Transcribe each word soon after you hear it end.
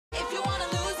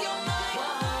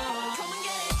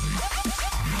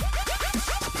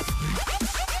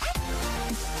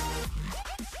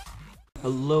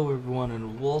Hello everyone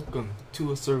and welcome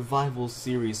to a survival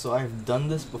series. So I've done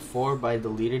this before but I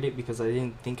deleted it because I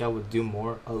didn't think I would do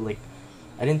more,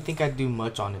 I didn't think I'd do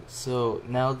much on it. So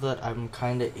now that I'm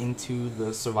kinda into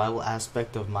the survival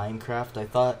aspect of Minecraft, I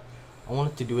thought I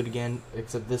wanted to do it again,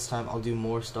 except this time I'll do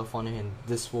more stuff on it and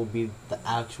this will be the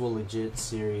actual legit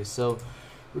series. So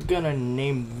we're gonna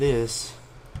name this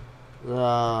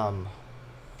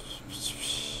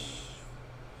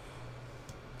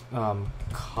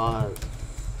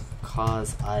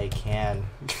cause I can.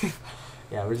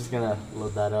 Yeah, we're just gonna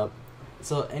load that up.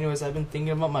 So anyways, I've been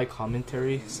thinking about my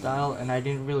commentary style and I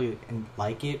didn't really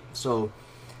like it, so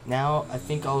now I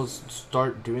think I'll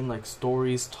start doing like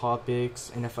stories, topics,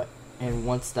 and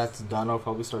once that's done I'll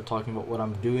probably start talking about what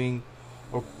I'm doing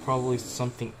or probably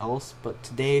something else. But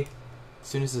today, as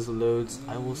soon as this loads,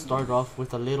 I will start off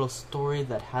with a little story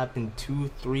that happened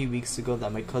 2-3 weeks ago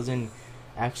that my cousin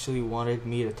actually wanted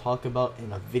me to talk about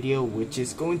in a video, which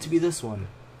is going to be this one.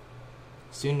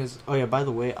 Oh yeah, by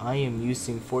the way, I am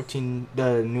using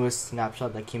the newest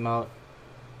snapshot that came out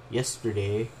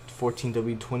yesterday,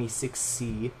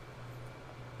 14W26C,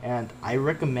 and I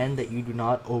recommend that you do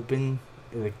not open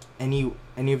like any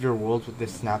of your worlds with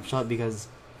this snapshot, because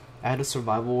I had a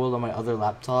survival world on my other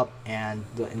laptop and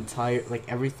the entire,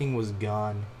 everything was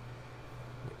gone.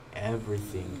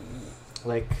 Everything.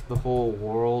 Like, the whole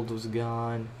world was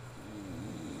gone.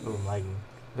 Oh, I'm lagging.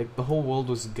 Like, the whole world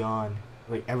was gone.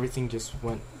 Like, everything just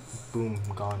went boom,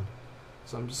 gone.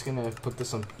 So I'm just gonna put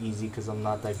this on easy because I'm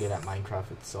not that good at Minecraft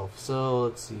itself. So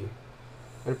let's see.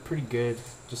 They're pretty good.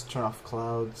 Just turn off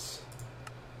clouds.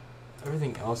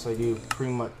 Everything else I do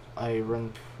pretty much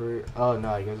oh no,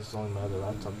 I guess it's only my other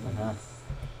laptop then, huh?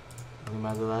 Only my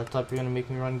other laptop you're gonna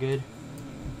make me run good?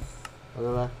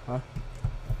 Huh?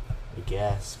 I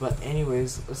guess. But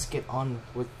anyways, let's get on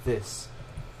with this.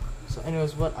 So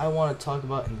anyways, what I want to talk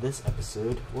about in this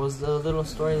episode was the little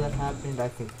story that happened. I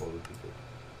think 4 would be good.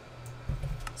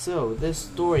 So this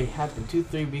story happened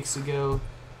 2-3 weeks ago.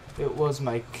 It was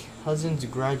my cousin's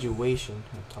graduation.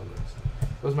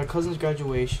 It was my cousin's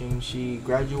graduation. She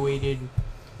graduated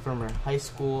from her high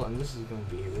school, and this is going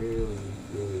to be really,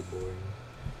 really boring.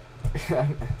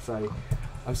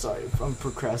 I'm sorry if I'm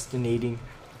procrastinating.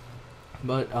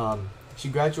 But she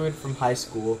graduated from high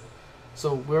school,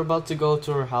 so we're about to go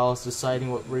to her house,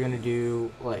 deciding what we're gonna do.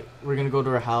 Like, we're gonna go to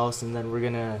her house and then we're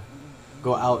gonna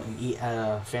go out and eat at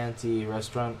a fancy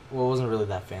restaurant. Well, it wasn't really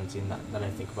that fancy that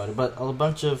I think about it, but a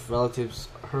bunch of relatives,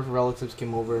 her relatives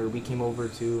came over, we came over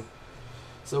too.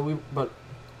 But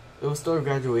it was still her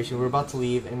graduation. We're about to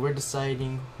leave and we're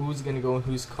deciding who's gonna go in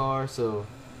whose car. So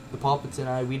the Poppets and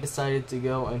I, we decided to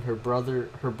go in her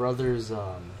brother's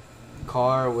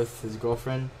car with his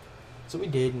girlfriend. So we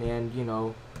did, and you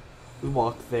know, we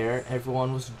walked there.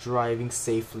 Everyone was driving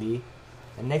safely,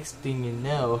 and next thing you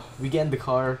know, we get in the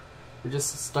car. We're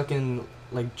just stuck in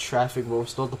like traffic, but we're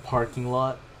still at the parking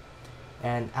lot,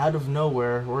 and out of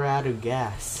nowhere we're out of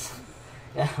gas.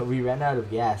 Yeah, we ran out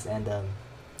of gas, and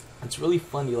it's really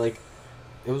funny. Like,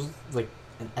 it was like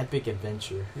an epic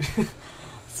adventure,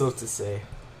 so to say.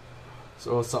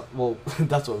 Well,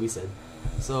 that's what we said.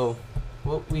 So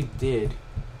what we did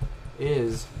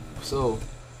is,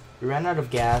 we ran out of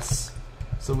gas,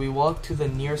 so we walked to the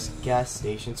nearest gas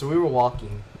station. So we were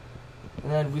walking,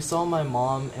 and then we saw my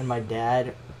mom and my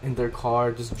dad in their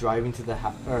car just driving to the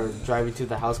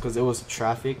house because it was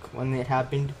traffic when it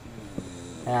happened,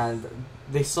 and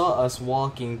they saw us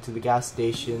walking to the gas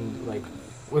station like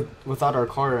without our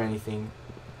car or anything,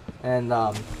 and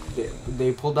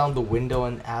they pulled down the window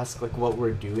and asked like what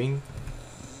we're doing.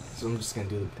 So I'm just gonna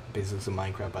do the basics of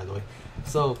Minecraft, by the way.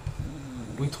 So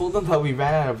we told them that we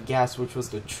ran out of gas, which was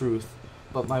the truth.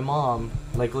 But my mom,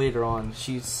 like later on,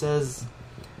 she says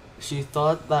she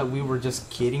thought that we were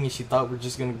just kidding, and she thought we're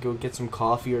just gonna go get some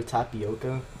coffee or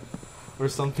tapioca or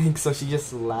something. So she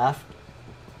just laughed,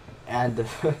 and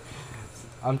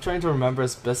I'm trying to remember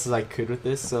as best as I could with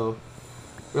this. So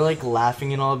we're like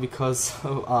laughing and all because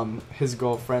his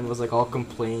girlfriend was like all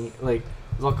complaining,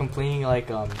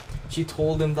 she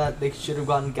told him that they should have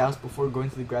gotten gas before going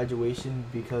to the graduation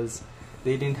because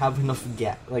they didn't have enough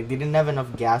gas. Like, they didn't have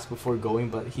enough gas before going,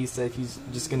 but he said he's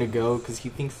just gonna go because he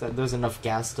thinks that there's enough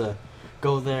gas to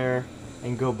go there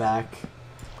and go back.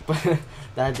 But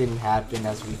that didn't happen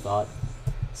as we thought.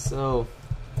 So,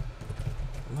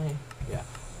 yeah.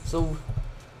 So,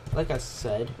 like I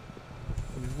said,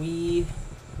 we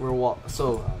were where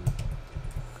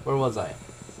was I?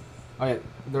 Oh yeah,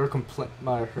 they were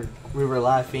we were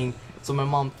laughing. So my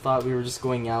mom thought we were just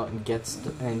going out and get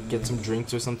some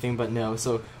drinks or something, but no.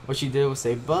 So what she did was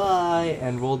say bye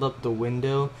and rolled up the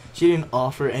window. She didn't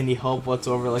offer any help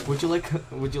whatsoever. Like, would you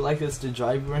like us to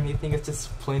drive you or anything? It's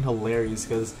just plain hilarious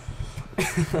because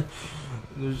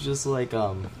there's just like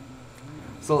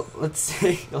So let's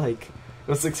say like it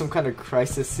was like some kind of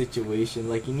crisis situation.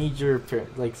 Like you need your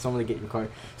like someone to get your car.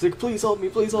 It's like, please help me,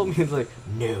 please help me. It's like,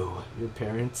 no, your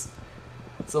parents.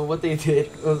 So what they did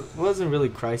wasn't really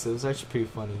crisis. It was actually pretty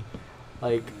funny.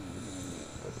 Like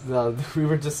we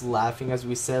were just laughing as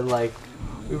we said like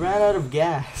we ran out of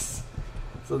gas.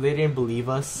 So they didn't believe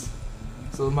us.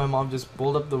 So my mom just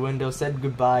rolled up the window, said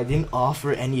goodbye, didn't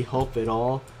offer any help at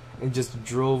all, and just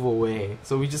drove away.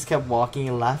 So we just kept walking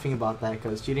and laughing about that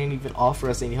because she didn't even offer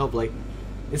us any help. Like,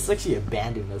 it's like she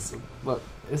abandoned us. But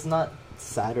it's not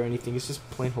sad or anything. It's just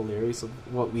plain hilarious of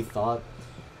what we thought.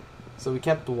 So we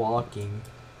kept walking.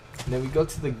 And then we go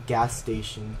to the gas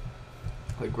station.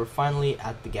 Like, we're finally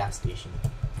at the gas station.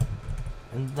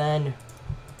 And then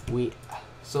we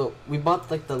bought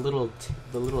like the little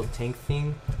tank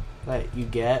thing that you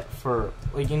get for,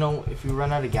 like, you know, if you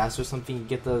run out of gas or something, you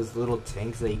get those little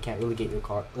tanks that you can't really get your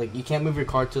car, like you can't move your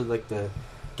car to like the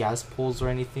gas poles or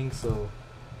anything. So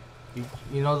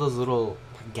you know those little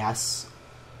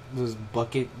those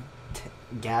bucket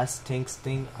gas tanks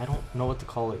thing, I don't know what to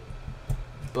call it,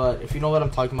 but if you know what I'm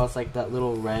talking about, it's like that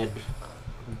little red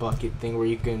bucket thing where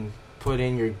you can put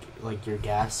in your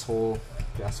gas hole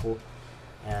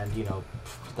and, you know,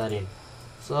 put that in.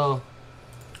 So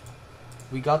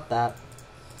we got that,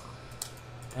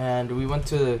 and we went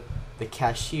to the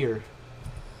cashier.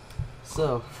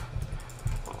 So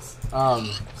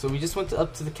we just went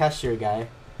up to the cashier guy,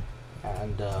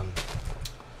 and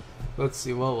let's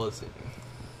see, what was it?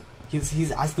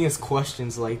 He's asking us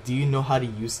questions like, do you know how to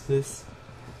use this?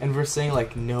 And we're saying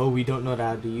like, no, we don't know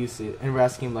how to use it. And we're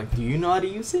asking him like, do you know how to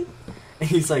use it? And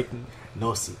he's like,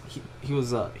 no. See,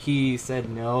 he said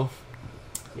no.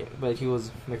 Yeah, but he was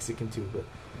Mexican too. But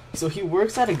so he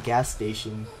works at a gas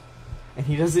station, and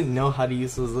he doesn't know how to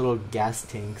use those little gas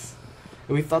tanks.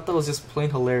 And we thought that was just plain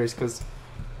hilarious because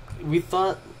we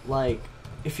thought like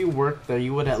if you worked there,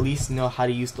 you would at least know how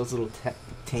to use those little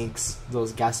tanks,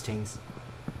 those gas tanks.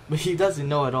 But he doesn't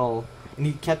know at all, and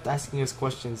he kept asking us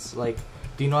questions like,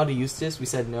 do you know how to use this? We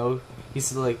said no. He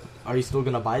said like, are you still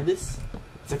gonna buy this?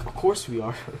 It's like, of course we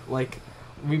are. Like,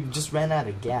 we just ran out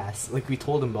of gas. Like, we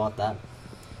told him about that.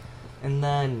 And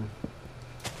then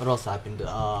what else happened?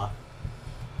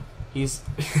 He's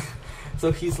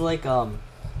so he's like,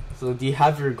 so do you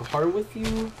have your car with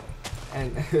you?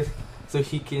 And so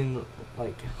he can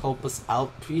like help us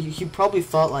out. He probably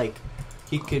thought like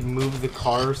he could move the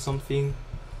car or something,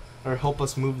 or help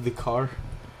us move the car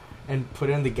and put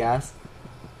in the gas.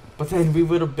 But then we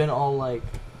would have been all like,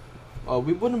 oh,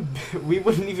 we wouldn't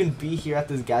even be here at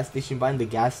this gas station buying the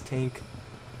gas tank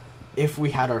if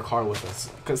we had our car with us.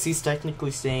 Because he's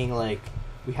technically saying like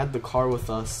we had the car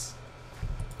with us,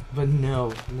 but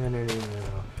no.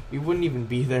 We wouldn't even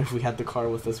be there if we had the car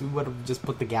with us. We would have just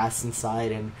put the gas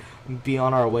inside and be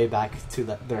on our way back to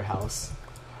their house.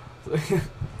 So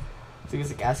he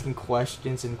was like asking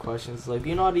questions like, do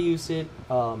you know how to use it?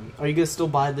 Are you gonna still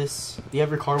buy this? Do you have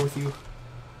your car with you?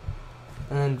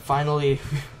 And then finally,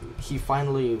 we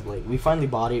finally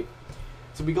bought it.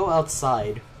 So we go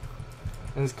outside,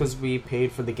 and it's because we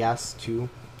paid for the gas too,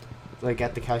 like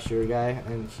at the cashier guy,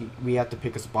 and we have to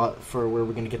pick a spot for where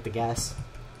we're gonna get the gas.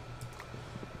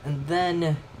 And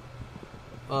then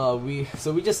we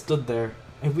just stood there,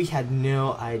 and we had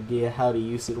no idea how to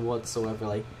use it whatsoever.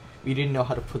 Like, we didn't know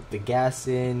how to put the gas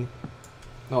in.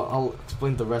 No, I'll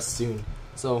explain the rest soon.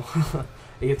 So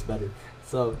it gets better.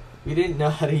 So we didn't know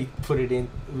how to put it in.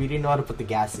 We didn't know how to put the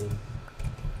gas in.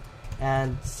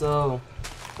 And so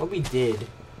what we did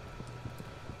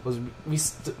was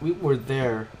we were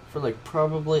there for like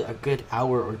probably a good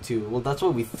hour or two. Well, that's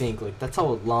what we think. Like, that's how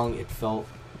long it felt.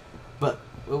 But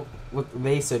what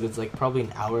they said was like probably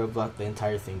an hour about the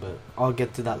entire thing. But I'll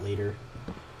get to that later.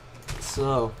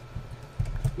 So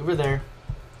we were there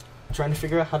trying to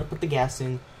figure out how to put the gas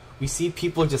in. We see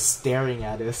people just staring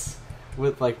at us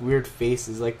with like weird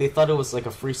faces. Like, they thought it was like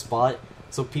a free spot.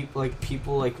 So people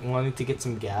wanting to get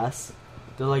some gas.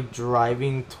 They're like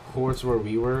driving towards where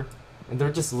we were, and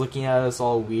they're just looking at us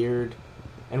all weird.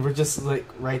 And we're just like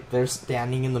right there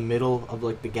standing in the middle of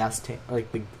like the gas tank,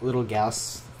 like the little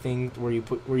gas thing where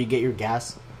you get your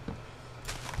gas.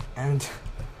 And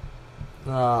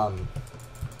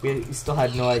we still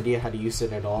had no idea how to use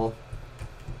it at all.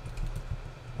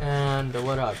 And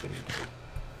what happened?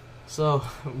 So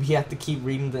we had to keep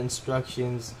reading the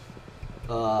instructions.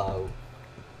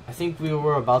 I think we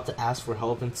were about to ask for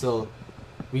help until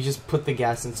we just put the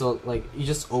gas in. So like you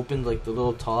just opened like the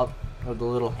little top or the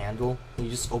little handle, and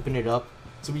you just open it up.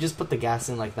 So we just put the gas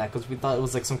in like that because we thought it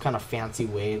was like some kind of fancy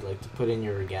way like to put in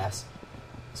your gas.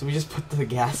 So we just put the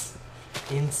gas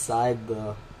inside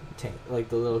the tank, like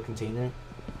the little container.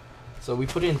 So we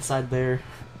put it inside there.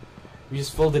 We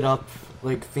just filled it up,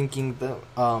 like thinking that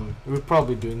we're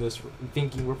probably doing this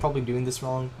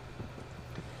wrong.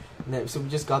 And then, so we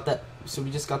just got that. So we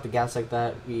just got the gas like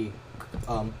that. We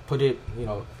put it,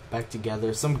 back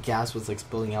together. Some gas was like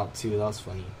spilling out too. That was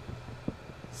funny.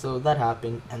 So that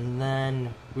happened, and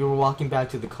then we were walking back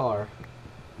to the car.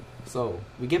 So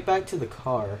we get back to the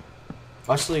car.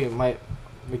 Actually, my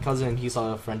cousin, he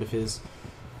saw a friend of his,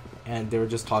 and they were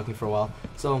just talking for a while.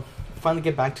 So finally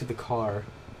get back to the car,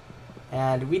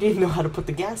 and we didn't know how to put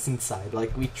the gas inside.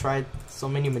 Like we tried so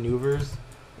many maneuvers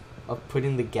of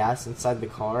putting the gas inside the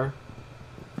car,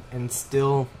 and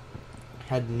still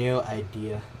had no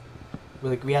idea.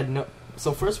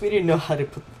 So first we didn't know how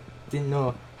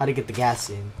to get the gas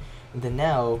in, and then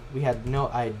now we had no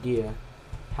idea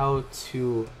how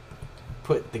to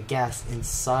put the gas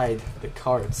inside the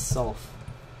car itself.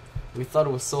 We thought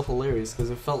it was so hilarious because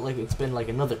it felt like it's been like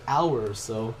another hour or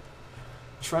so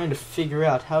trying to figure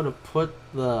out how to put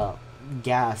the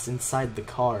gas inside the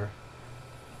car.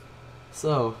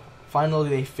 So finally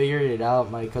they figured it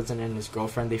out. My cousin and his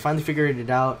girlfriend, they finally figured it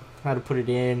out how to put it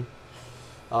in.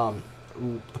 The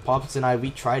Pops and I,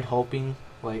 we tried helping.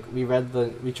 Like we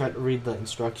tried to read the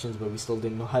instructions, but we still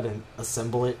didn't know how to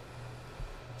assemble it.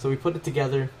 So we put it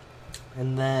together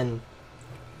and then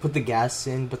put the gas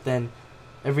in, but then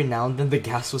every now and then the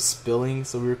gas was spilling,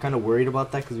 so we were kind of worried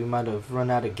about that because we might have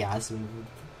run out of gas and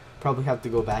probably have to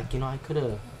go back. I could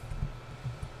have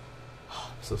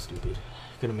so stupid.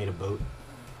 I could have made a boat.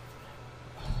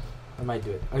 I might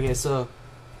do it. Okay, so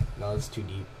no, it's too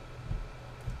deep.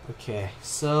 Okay,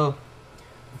 so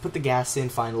we put the gas in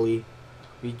finally.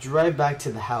 We drive back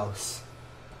to the house,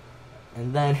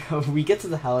 and then we get to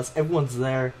the house. Everyone's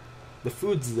there, the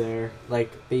food's there.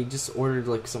 Like they just ordered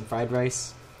like some fried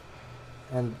rice,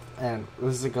 and it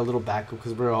was like a little backup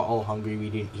because we're all hungry. We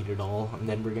didn't eat it all, and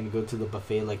then we're gonna go to the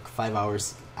buffet like 5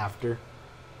 hours after.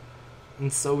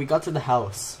 And so we got to the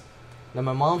house. Then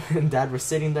my mom and dad were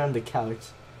sitting there on the couch,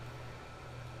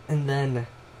 and then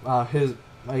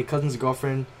my cousin's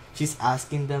girlfriend, she's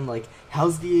asking them like,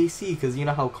 how's the AC? Because you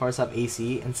know how cars have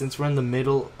AC, and since we're in the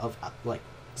middle of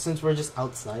since we're just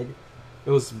outside, it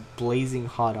was blazing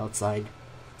hot outside.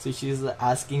 So she's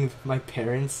asking my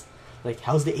parents like,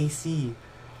 how's the AC?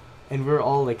 And we're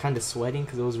all like kind of sweating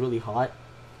because it was really hot.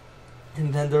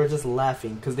 And then they were just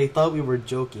laughing because they thought we were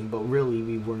joking, but really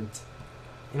we weren't.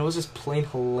 And it was just plain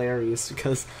hilarious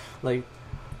because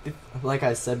like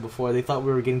I said before, they thought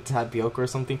we were getting tapioca or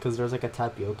something because there's like a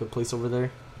tapioca place over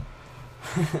there.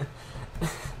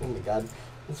 Oh my god,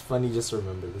 it's funny just to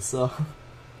remember this. So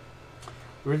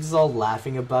we're just all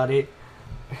laughing about it.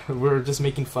 We're just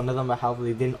making fun of them about how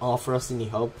they didn't offer us any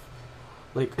help.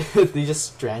 Like they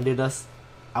just stranded us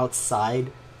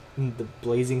outside in the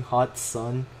blazing hot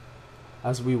sun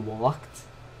as we walked.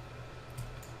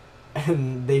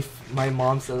 And my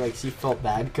mom said like she felt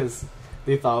bad because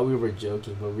they thought we were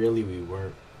joking, but really we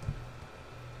weren't.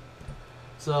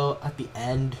 So at the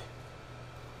end,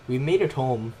 we made it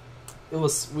home.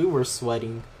 We were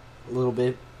sweating a little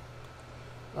bit.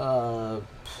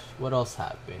 What else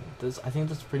happened? I think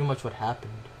that's pretty much what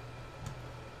happened.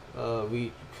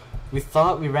 We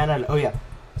thought we ran out of, oh yeah,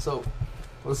 so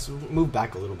let's move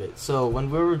back a little bit. So when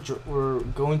we were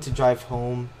going to drive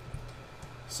home,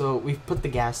 so we put the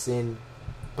gas in,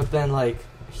 but then like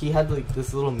he had like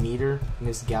this little meter in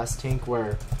his gas tank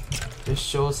where it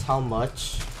shows how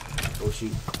much, oh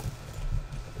shoot,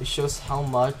 it shows how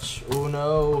much, oh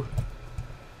no,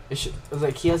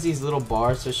 like he has these little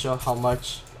bars to show how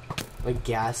much like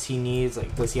gas he needs.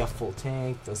 Like, does he have full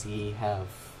tank? Does he have,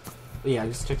 yeah,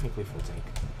 just technically full tank.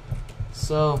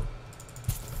 So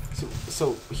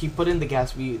he put in the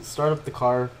gas. We start up the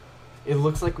car. It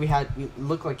looked like we had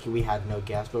no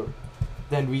gas, but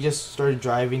then we just started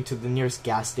driving to the nearest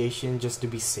gas station just to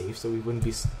be safe, so we wouldn't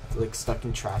be like stuck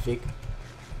in traffic.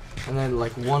 And then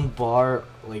like one bar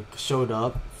like showed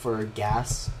up for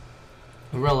gas,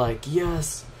 and we're like,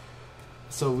 yes.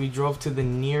 So we drove to the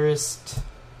nearest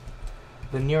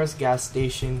gas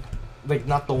station, like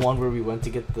not the one where we went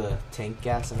to get the tank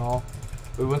gas and all.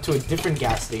 We went to a different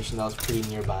gas station that was pretty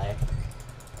nearby,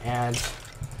 and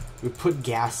we put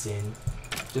gas in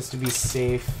just to be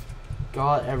safe.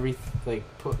 Got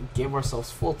gave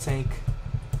ourselves full tank,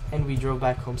 and we drove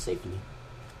back home safely.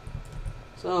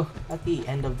 So at the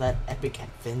end of that epic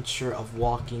adventure of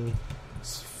walking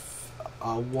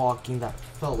walking that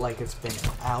felt like it's been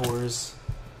hours.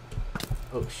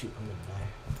 Oh shoot, I'm gonna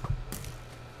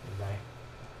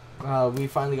die. We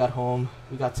finally got home.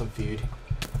 We got some food.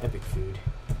 Epic food.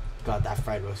 God, that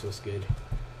fried roast was good.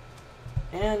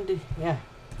 And yeah,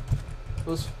 it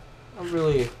was a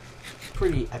really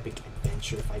pretty epic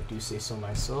adventure, if I do say so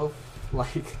myself.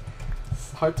 Like,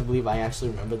 it's hard to believe I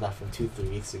actually remember that from 2-3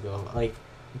 weeks ago. Like,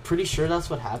 I'm pretty sure that's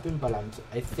what happened, but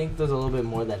I think there's a little bit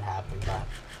more that happened that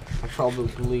I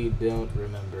probably don't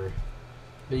remember.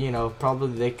 But you know,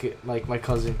 probably they could, like my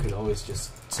cousin could always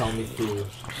just tell me through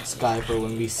Skype or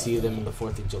when we see them in the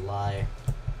 4th of July.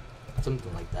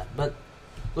 Something like that. But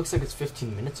looks like it's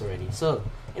 15 minutes already. So,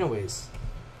 anyways,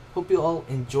 hope you all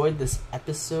enjoyed this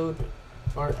episode,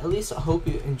 or at least I hope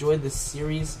you enjoyed this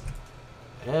series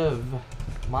of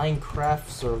Minecraft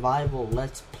Survival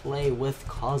Let's Play with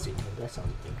Kazuto. That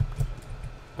sounds good.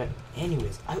 But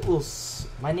anyways,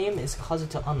 my name is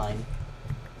Kazuto Online,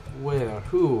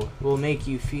 who will make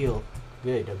you feel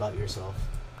good about yourself.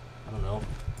 I don't know.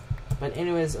 But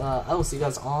anyways, I will see you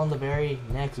guys on the very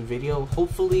next video.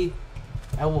 Hopefully,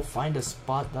 I will find a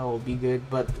spot that will be good,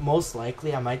 but most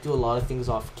likely I might do a lot of things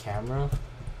off camera.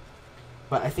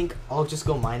 But I think I'll just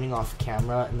go mining off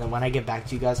camera, and then when I get back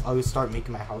to you guys, I'll start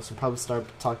making my house and probably start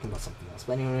talking about something else.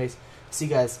 But anyways, see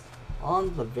you guys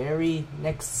on the very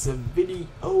next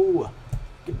video.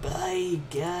 Goodbye,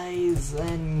 guys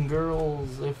and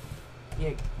girls.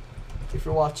 If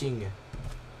you're watching,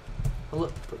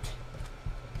 hello.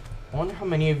 I wonder how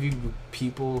many of you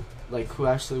people like who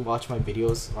actually watch my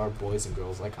videos are boys and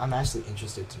girls. Like, I'm actually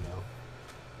interested to know.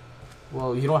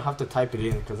 Well, you don't have to type it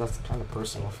in because that's kind of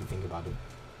personal if you think about it.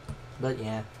 But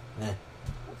yeah,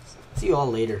 see you all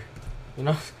later. You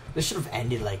know, this should have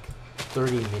ended like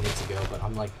 30 minutes ago, but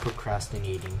I'm like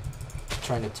procrastinating,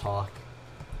 trying to talk.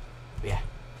 But yeah,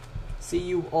 see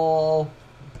you all.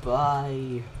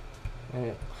 Bye.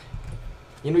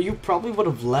 You know, you probably would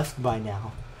have left by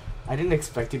now. I didn't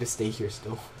expect you to stay here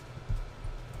still.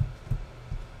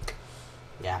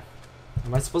 Yeah.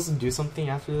 Am I supposed to do something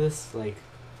after this? Like,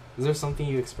 is there something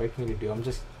you expect me to do? I'm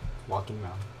just walking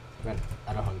around. Man,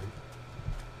 I don't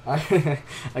hungry.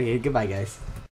 Okay, goodbye guys.